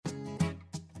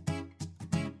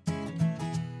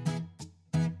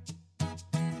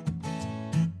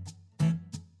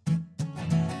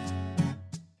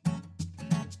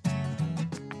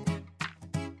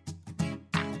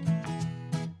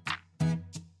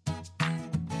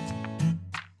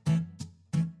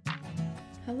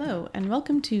Hello, and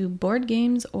welcome to Board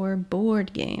Games or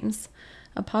Bored Games,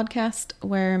 a podcast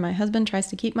where my husband tries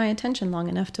to keep my attention long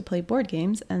enough to play board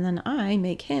games, and then I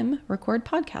make him record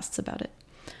podcasts about it.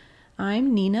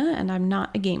 I'm Nina, and I'm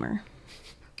not a gamer.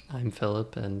 I'm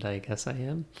Philip, and I guess I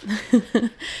am.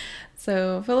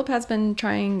 So Philip has been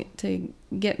trying to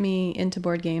get me into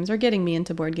board games, or getting me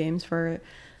into board games for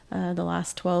the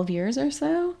last 12 years or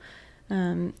so.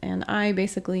 And I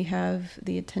basically have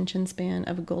the attention span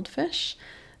of a goldfish.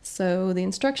 So the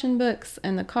instruction books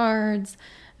and the cards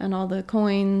and all the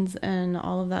coins and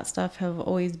all of that stuff have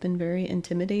always been very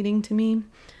intimidating to me.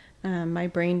 My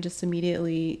brain just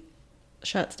immediately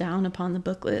shuts down upon the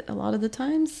booklet a lot of the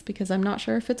times because I'm not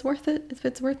sure if it's worth it, if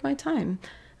it's worth my time.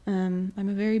 I'm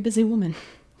a very busy woman.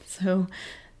 So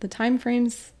the time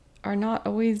frames are not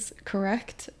always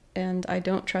correct. And I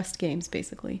don't trust games,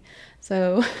 basically.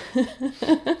 So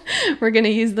we're going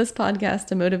to use this podcast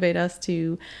to motivate us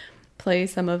to play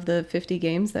some of the 50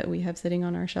 games that we have sitting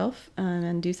on our shelf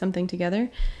and do something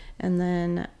together. And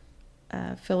then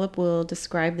Philip will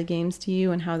describe the games to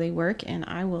you and how they work, and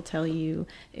I will tell you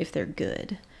if they're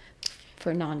good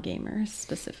for non-gamers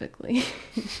specifically.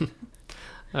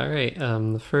 All right.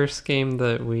 The first game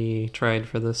that we tried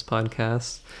for this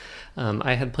podcast,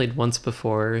 I had played once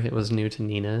before. It was new to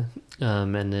Nina,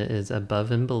 and it is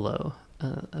Above and Below.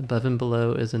 Above and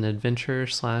Below is an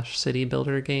adventure/city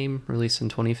builder game released in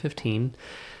 2015.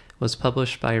 It was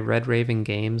published by Red Raven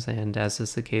Games, and as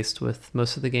is the case with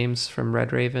most of the games from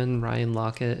Red Raven, Ryan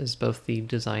Lockett is both the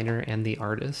designer and the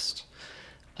artist.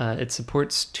 It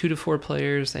supports 2 to 4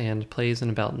 players and plays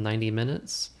in about 90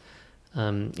 minutes.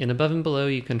 In Above and Below,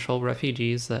 you control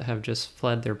refugees that have just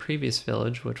fled their previous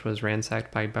village, which was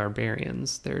ransacked by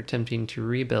barbarians. They're attempting to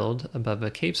rebuild above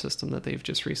a cave system that they've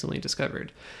just recently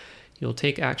discovered. You'll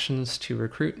take actions to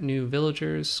recruit new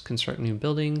villagers, construct new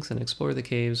buildings, and explore the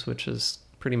caves, which is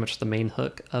pretty much the main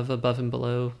hook of Above and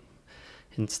Below,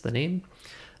 hence the name.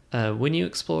 When you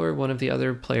explore, one of the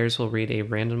other players will read a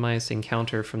randomized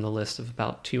encounter from the list of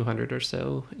about 200 or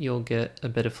so. You'll get a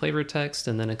bit of flavor text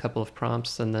and then a couple of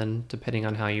prompts, and then depending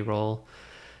on how you roll,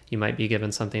 you might be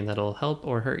given something that'll help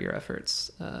or hurt your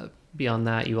efforts. Beyond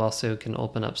that, you also can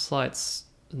open up slots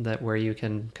where you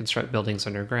can construct buildings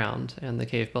underground, and the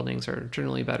cave buildings are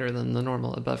generally better than the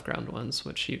normal above ground ones,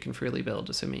 which you can freely build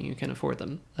assuming you can afford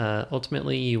them.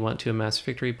 Ultimately, you want to amass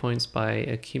victory points by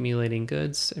accumulating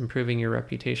goods, improving your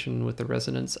reputation with the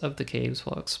residents of the caves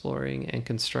while exploring and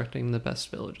constructing the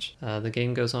best village. The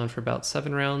game goes on for about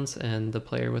 7 rounds, and the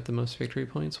player with the most victory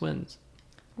points wins.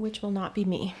 Which will not be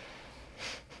me.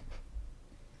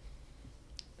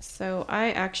 So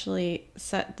I actually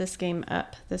set this game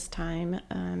up this time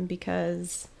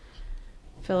because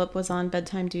Philip was on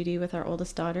bedtime duty with our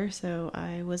oldest daughter, so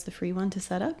I was the free one to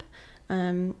set up.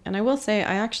 And I will say,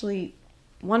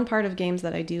 one part of games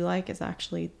that I do like is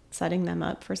actually setting them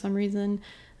up for some reason.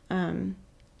 The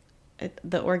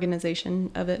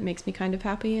organization of it makes me kind of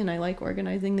happy, and I like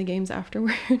organizing the games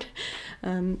afterward.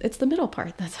 It's the middle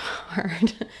part that's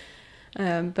hard.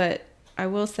 But I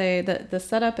will say that the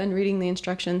setup and reading the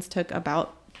instructions took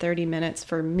about 30 minutes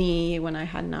for me when I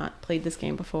had not played this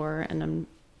game before, and I'm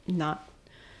not,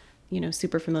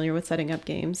 super familiar with setting up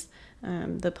games.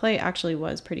 The play actually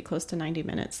was pretty close to 90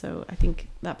 minutes, so I think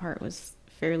that part was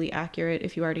fairly accurate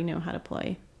if you already know how to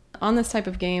play. On this type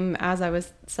of game, as I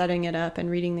was setting it up and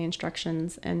reading the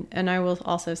instructions, and I will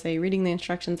also say reading the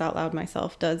instructions out loud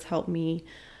myself does help me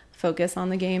focus on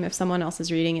the game. If someone else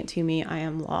is reading it to me, I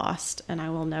am lost and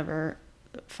I will never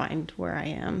find where I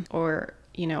am, or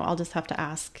I'll just have to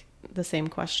ask the same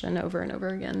question over and over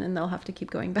again, and they'll have to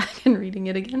keep going back and reading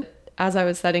it again. As I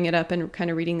was setting it up and kind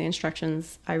of reading the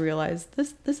instructions, I realized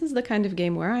this is the kind of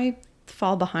game where I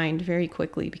fall behind very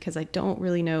quickly because I don't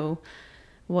really know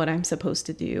what I'm supposed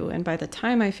to do, and by the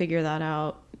time I figure that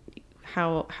out,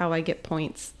 how I get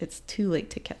points, it's too late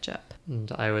to catch up.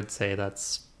 And I would say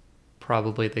that's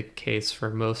probably the case for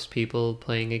most people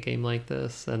playing a game like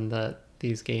this, and that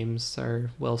these games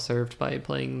are well served by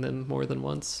playing them more than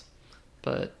once.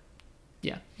 But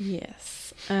yeah.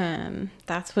 Yes.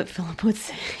 That's what Philip would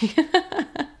say.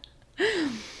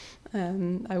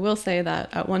 I will say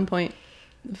that at one point,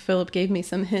 Philip gave me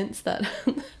some hints that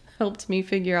helped me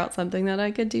figure out something that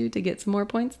I could do to get some more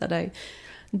points that I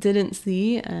didn't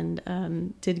see,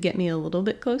 and did get me a little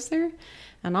bit closer.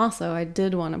 And also, I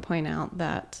did want to point out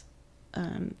that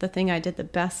the thing I did the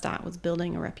best at was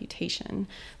building a reputation,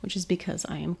 which is because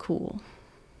I am cool.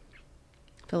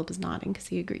 Philip is nodding because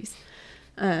he agrees.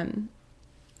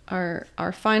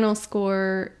 Our final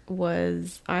score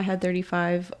was I had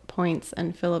 35 points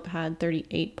and Philip had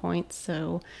 38 points.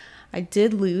 So I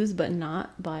did lose, but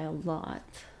not by a lot.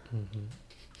 Mm-hmm.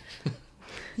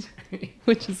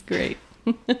 which is great.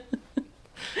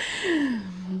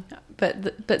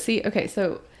 But see, okay,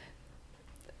 so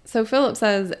Philip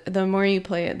says the more you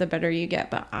play it, the better you get.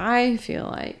 But I feel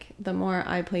like the more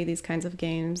I play these kinds of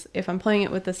games, if I'm playing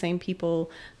it with the same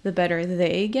people, the better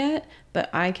they get. But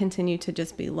I continue to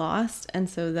just be lost. And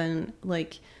so then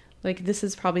like this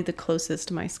is probably the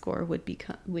closest my score would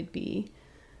be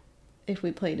if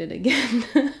we played it again.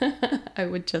 I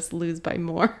would just lose by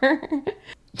more.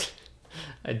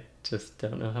 I just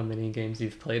don't know how many games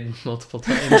you've played multiple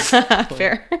times.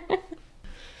 Fair.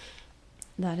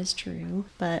 That is true.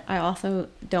 But I also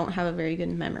don't have a very good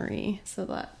memory, so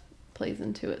that plays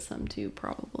into it some too,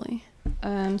 probably.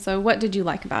 So what did you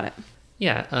like about it?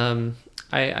 Yeah,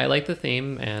 I like the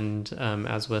theme, and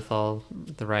as with all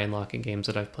the Ryan Lochte games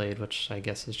that I've played, which I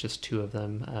guess is just 2 of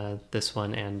them, this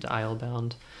one and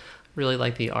Islebound, really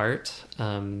like the art.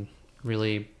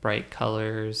 Really bright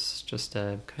colors, just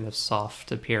a kind of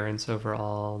soft appearance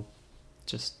overall.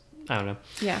 Just, I don't know.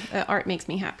 Yeah, art makes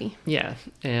me happy. Yeah,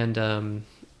 and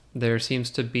there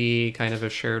seems to be kind of a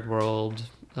shared world,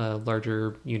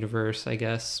 larger universe, I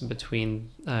guess, between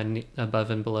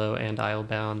Above and Below and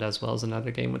Islebound, as well as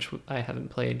another game which I haven't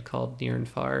played called Near and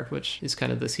Far, which is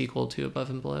kind of the sequel to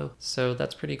Above and Below. So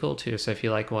that's pretty cool too. So if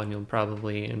you like one, you'll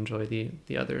probably enjoy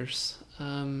the others.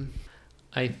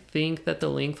 I think that the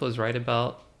length was right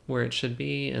about where it should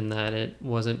be, and that it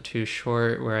wasn't too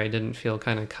short where I didn't feel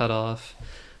kind of cut off,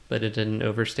 but it didn't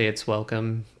overstay its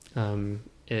welcome.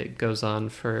 It goes on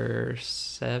for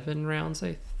 7 rounds,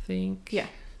 I think.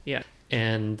 Yeah.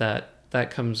 And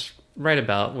that comes right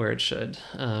about where it should.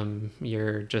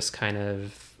 You're just kind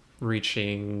of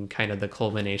reaching kind of the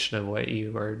culmination of what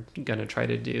you are going to try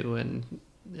to do, and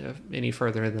any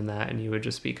further than that and you would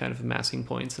just be kind of amassing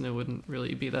points, and it wouldn't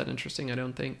really be that interesting, I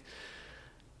don't think.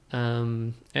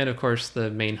 And of course the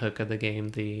main hook of the game,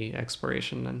 the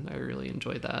exploration, and I really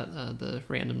enjoyed that. The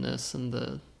randomness and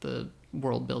the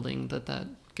world building that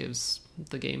gives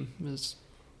the game is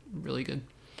really good.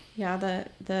 Yeah,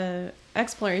 the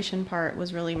exploration part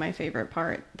was really my favorite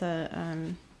part. The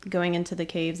going into the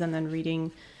caves and then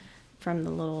reading from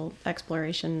the little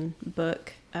exploration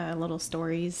book, little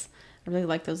stories. I really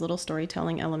like those little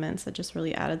storytelling elements that just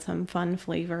really added some fun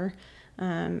flavor.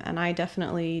 And I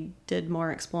definitely did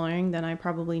more exploring than I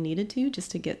probably needed to,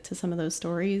 just to get to some of those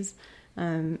stories.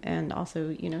 And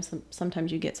also,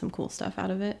 sometimes you get some cool stuff out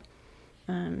of it.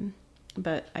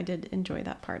 But I did enjoy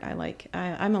that part.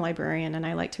 I'm a librarian and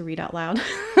I like to read out loud.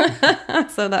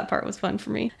 So that part was fun for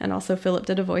me. And also Philip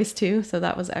did a voice too, so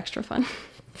that was extra fun.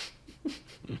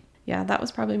 Yeah, that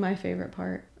was probably my favorite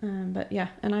part. But yeah,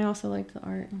 and I also liked the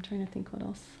art. I'm trying to think what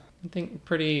else. I think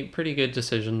pretty good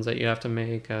decisions that you have to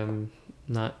make.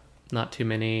 Not too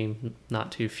many,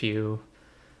 not too few.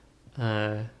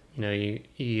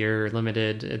 You're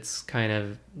limited. It's kind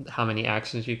of how many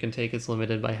actions you can take is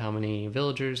limited by how many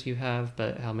villagers you have,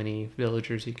 but how many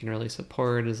villagers you can really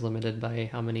support is limited by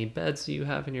how many beds you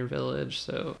have in your village.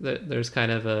 So there's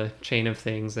kind of a chain of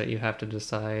things that you have to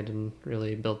decide and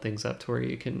really build things up to where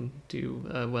you can do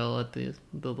well at the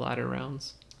latter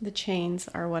rounds. The chains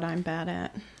are what I'm bad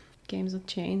at. Games with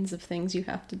chains of things you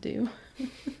have to do.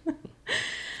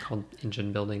 It's called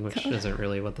engine building, which isn't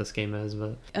really what this game is,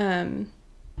 but...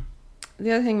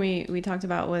 The other thing we talked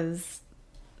about was,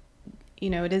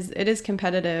 it is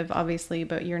competitive, obviously,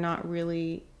 but you're not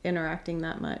really interacting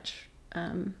that much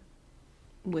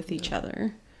with each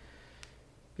other.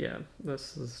 Yeah,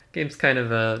 this game's kind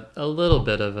of a little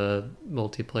bit of a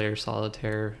multiplayer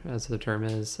solitaire, as the term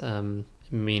is,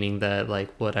 meaning that like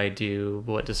what I do,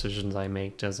 what decisions I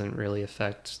make doesn't really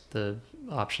affect the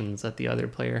options that the other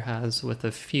player has, with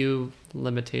a few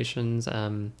limitations,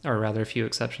 or rather a few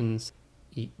exceptions.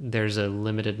 There's a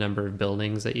limited number of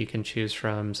buildings that you can choose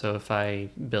from. So if I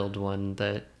build one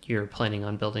that you're planning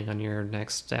on building on your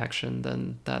next action,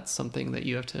 then that's something that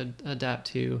you have to adapt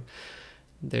to.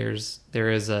 There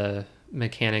is a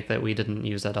mechanic that we didn't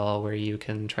use at all where you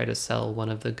can try to sell one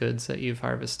of the goods that you've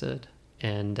harvested.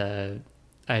 And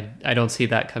I don't see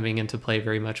that coming into play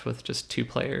very much with just 2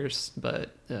 players,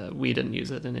 but we didn't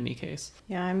use it in any case.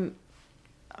 Yeah,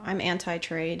 I'm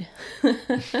anti-trade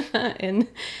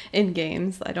in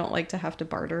games. I don't like to have to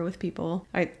barter with people.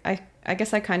 I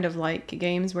guess I kind of like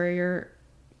games where you're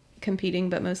competing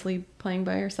but mostly playing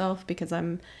by yourself, because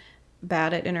I'm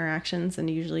bad at interactions, and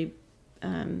usually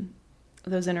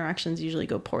those interactions usually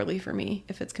go poorly for me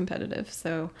if it's competitive.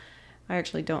 So I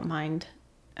actually don't mind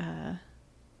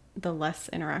the less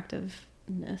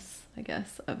interactiveness, I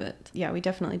guess, of it. Yeah, we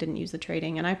definitely didn't use the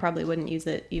trading, and I probably wouldn't use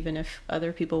it even if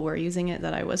other people were using it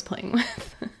that I was playing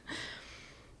with,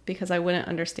 because I wouldn't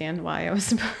understand why I was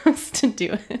supposed to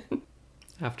do it.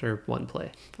 After one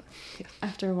play. But, yeah.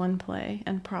 After one play,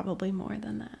 and probably more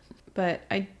than that. But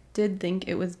I did think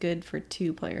it was good for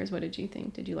 2 players. What did you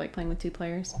think? Did you like playing with 2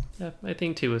 players? Yeah, I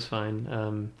think 2 was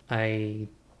fine.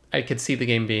 I could see the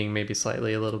game being maybe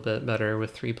slightly a little bit better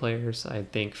with 3 players. I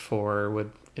think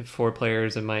if 4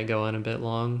 players, it might go on a bit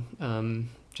long,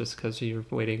 just because you're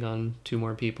waiting on 2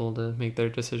 more people to make their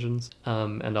decisions.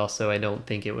 And also, I don't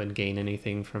think it would gain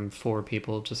anything from 4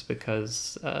 people, just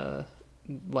because,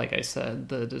 like I said,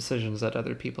 the decisions that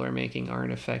other people are making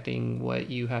aren't affecting what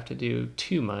you have to do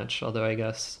too much. Although I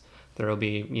guess there will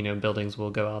be, buildings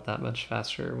will go out that much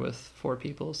faster with 4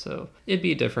 people, so it'd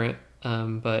be different.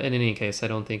 But in any case, I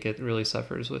don't think it really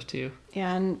suffers with 2.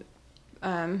 Yeah,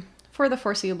 and for the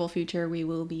foreseeable future, we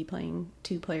will be playing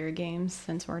 2-player games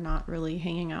since we're not really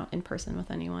hanging out in person with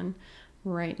anyone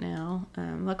right now.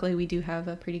 Luckily, we do have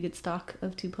a pretty good stock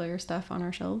of 2-player stuff on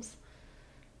our shelves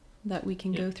that we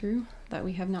can go through that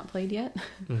we have not played yet.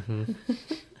 Mm-hmm.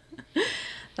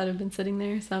 That have been sitting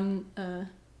there, some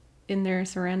in their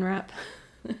saran wrap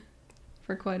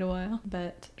for quite a while.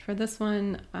 But for this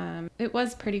one, it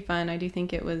was pretty fun. I do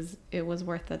think it was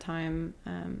worth the time.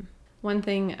 One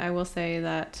thing I will say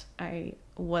that I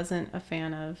wasn't a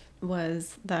fan of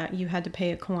was that you had to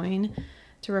pay a coin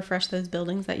to refresh those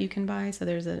buildings that you can buy. So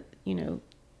there's a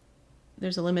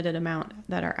limited amount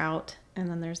that are out, and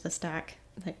then there's the stack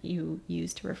that you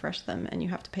use to refresh them, and you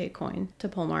have to pay a coin to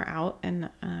pull more out, and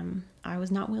I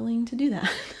was not willing to do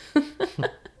that.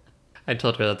 I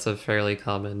told her that's a fairly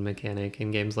common mechanic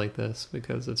in games like this,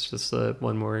 because it's just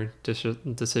one more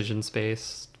decision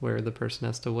space where the person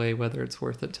has to weigh whether it's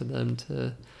worth it to them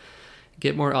to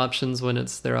get more options when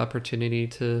it's their opportunity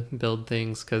to build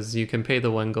things, because you can pay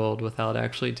the 1 gold without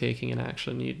actually taking an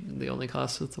action. The only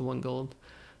cost is the 1 gold,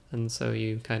 and so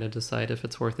you kind of decide if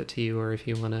it's worth it to you or if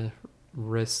you want to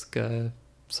risk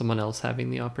someone else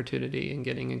having the opportunity and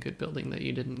getting a good building that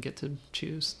you didn't get to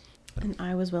choose. And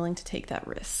I was willing to take that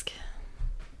risk.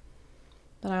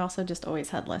 But I also just always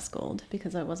had less gold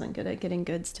because I wasn't good at getting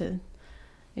goods to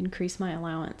increase my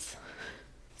allowance.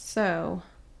 So,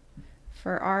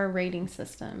 for our rating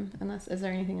system, is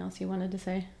there anything else you wanted to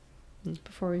say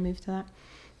before we move to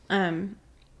that?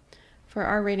 For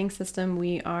our rating system,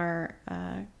 we are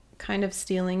kind of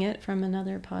stealing it from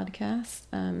another podcast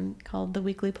called The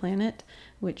Weekly Planet,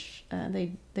 which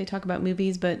they talk about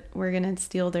movies, but we're going to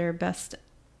steal their best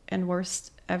and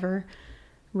worst ever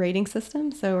rating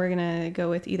system. So we're going to go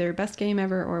with either best game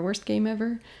ever or worst game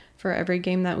ever for every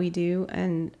game that we do.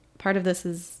 And part of this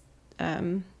is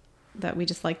that we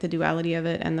just like the duality of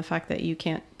it and the fact that you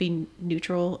can't be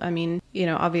neutral. I mean,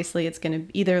 obviously it's going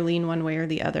to either lean one way or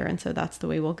the other. And so that's the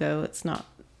way we'll go. It's not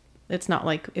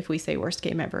like if we say worst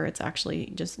game ever, it's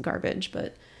actually just garbage,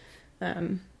 but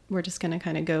we're just going to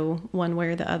kind of go one way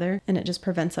or the other, and it just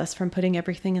prevents us from putting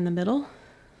everything in the middle.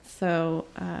 So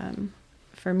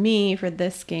for me, for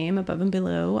this game, Above and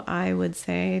Below, I would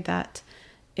say that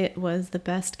it was the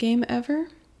best game ever,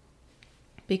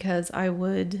 because I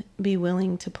would be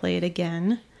willing to play it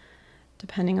again,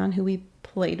 depending on who we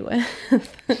played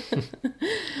with.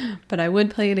 But I would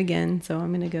play it again, so I'm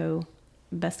going to go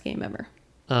best game ever.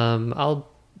 I'll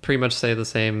pretty much say the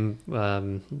same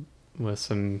with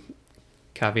some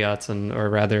caveats, or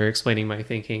rather explaining my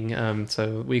thinking.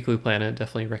 So Weekly Planet,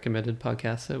 definitely recommended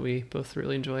podcast that we both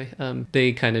really enjoy.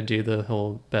 They kind of do the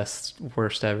whole best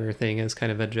worst ever thing as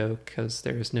kind of a joke because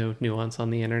there's no nuance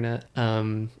on the internet.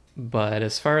 But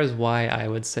as far as why I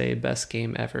would say best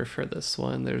game ever for this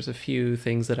one, there's a few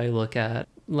things that I look at.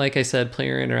 Like I said,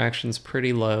 player interaction's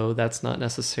pretty low. That's not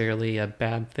necessarily a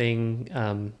bad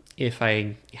thing. If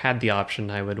I had the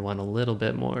option, I would want a little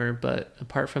bit more. But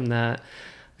apart from that,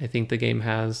 I think the game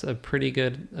has a pretty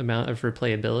good amount of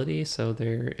replayability, so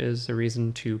there is a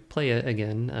reason to play it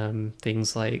again.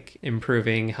 Things like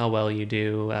improving how well you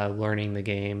do, learning the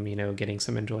game, getting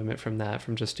some enjoyment from that,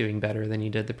 from just doing better than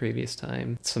you did the previous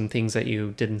time. Some things that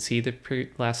you didn't see the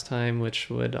last time, which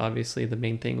would obviously, the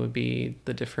main thing would be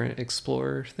the different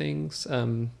explorer things.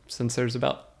 Since there's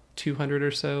about 200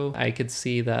 or so, I could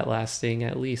see that lasting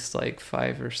at least like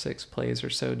 5 or 6 plays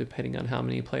or so, depending on how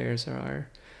many players there are.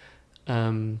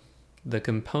 The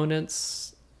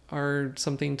components are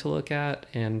something to look at,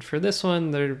 and for this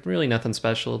one, they're really nothing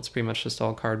special. It's pretty much just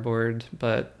all cardboard,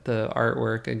 but the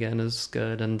artwork again is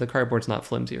good, and the cardboard's not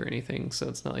flimsy or anything, so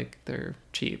it's not like they're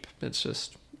cheap. It's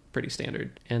just pretty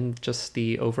standard. And just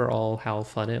the overall how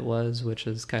fun it was, which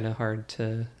is kind of hard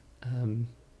to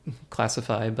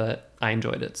classify, but I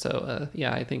enjoyed it. So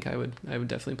yeah, I think I would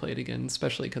definitely play it again,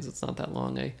 especially because it's not that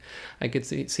long. I could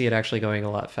see it actually going a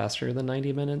lot faster than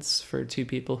 90 minutes for 2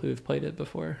 people who've played it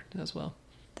before as well.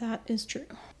 That is true.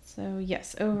 So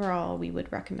yes, overall, we would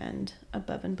recommend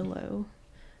Above and Below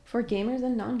for gamers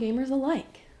and non-gamers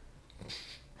alike.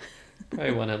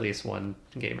 Probably want at least one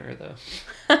gamer, though.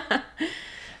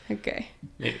 Okay.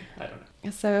 Maybe. I don't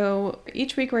know. So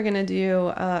each week we're going to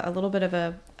do a little bit of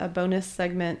a bonus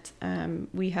segment.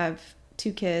 We have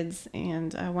 2 kids,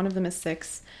 and one of them is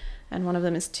 6 and one of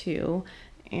them is 2.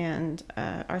 And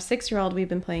our 6-year-old we've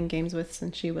been playing games with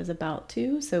since she was about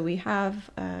 2. So we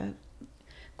have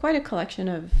quite a collection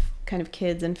of kind of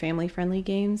kids and family-friendly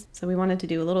games. So we wanted to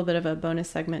do a little bit of a bonus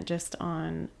segment just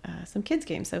on some kids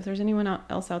games. So if there's anyone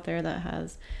else out there that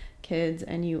has kids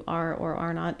and you are or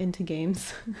are not into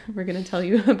games, we're going to tell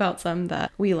you about some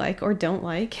that we like or don't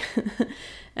like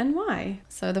and why.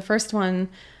 So the first one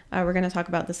we're going to talk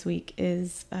about this week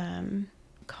is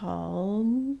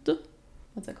called...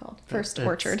 What's it called? First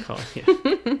Orchard. Called, yeah.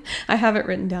 I have it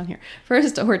written down here.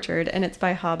 First Orchard, and it's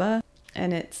by Haba,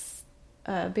 and it's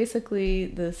basically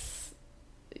this...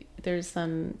 There's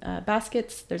some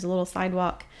baskets, there's a little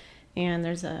sidewalk, and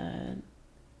there's a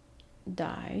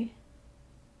die.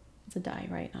 It's a die,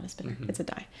 right? Not a spinner. Mm-hmm. It's a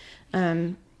die.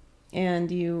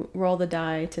 And you roll the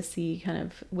die to see kind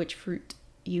of which fruit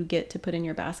you get to put in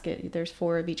your basket. There's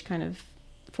 4 of each kind of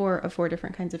 4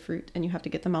 different kinds of fruit, and you have to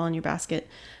get them all in your basket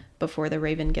before the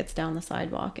raven gets down the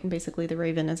sidewalk. And basically the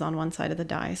raven is on one side of the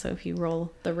die, so if you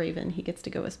roll the raven, he gets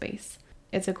to go a space.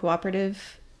 It's a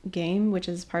cooperative game, which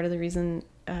is part of the reason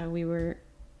we were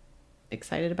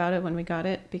excited about it when we got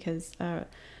it, because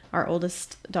our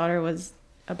oldest daughter was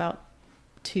about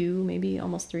 2, maybe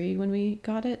almost 3 when we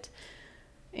got it,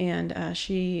 and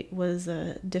she was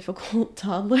a difficult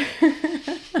toddler.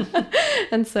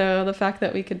 And so the fact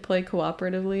that we could play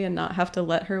cooperatively and not have to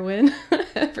let her win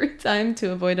every time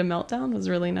to avoid a meltdown was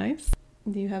really nice.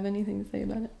 Do you have anything to say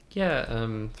about it? Yeah,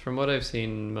 from what I've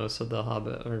seen, most of the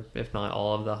Haba, or if not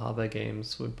all of the Haba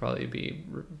games, would probably be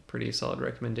pretty solid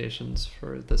recommendations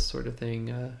for this sort of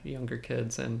thing. Younger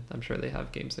kids, and I'm sure they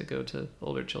have games that go to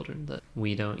older children that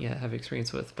we don't yet have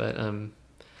experience with. But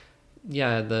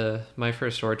yeah, My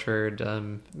First Orchard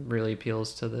really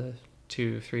appeals to the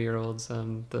 2-3-year-olds.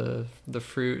 The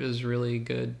fruit is really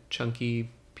good,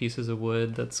 chunky pieces of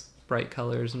wood that's bright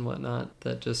colors and whatnot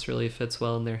that just really fits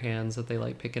well in their hands that they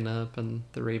like picking up, and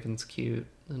the raven's cute.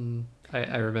 And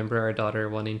I remember our daughter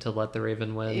wanting to let the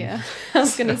raven win. Yeah, I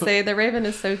was gonna say the raven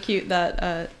is so cute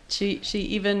that she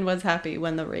even was happy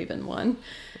when the raven won,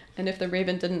 and if the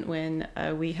raven didn't win,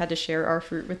 we had to share our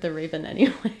fruit with the raven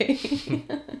anyway.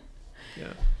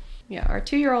 Yeah, our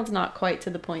 2-year-old's not quite to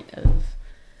the point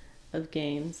of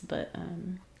games, but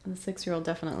the 6-year-old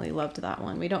definitely loved that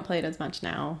one. We don't play it as much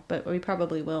now, but we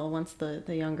probably will once the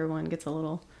younger one gets a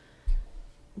little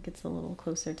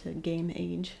closer to game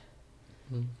age.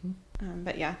 Mm-hmm.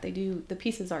 But yeah, the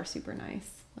pieces are super nice,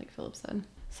 like Philip said.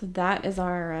 So that is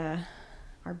our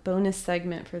bonus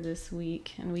segment for this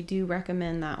week, and we do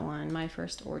recommend that one, My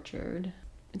First Orchard.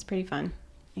 It's pretty fun.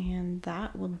 And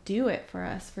that will do it for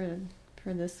us for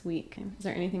this week. Is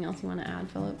there anything else you want to add,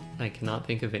 Philip? I cannot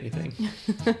think of anything.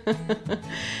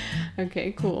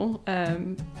 Okay, cool.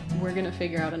 We're going to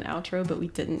figure out an outro, but we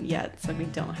didn't yet, so we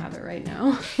don't have it right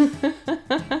now.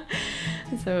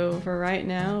 So for right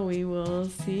now, we will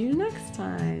see you next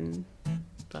time.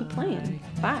 Bye. Keep playing.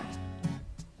 Bye.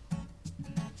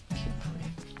 Keep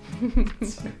playing.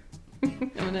 Sorry.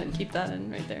 I'm going to keep that in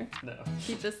right there. No.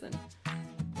 Keep this in.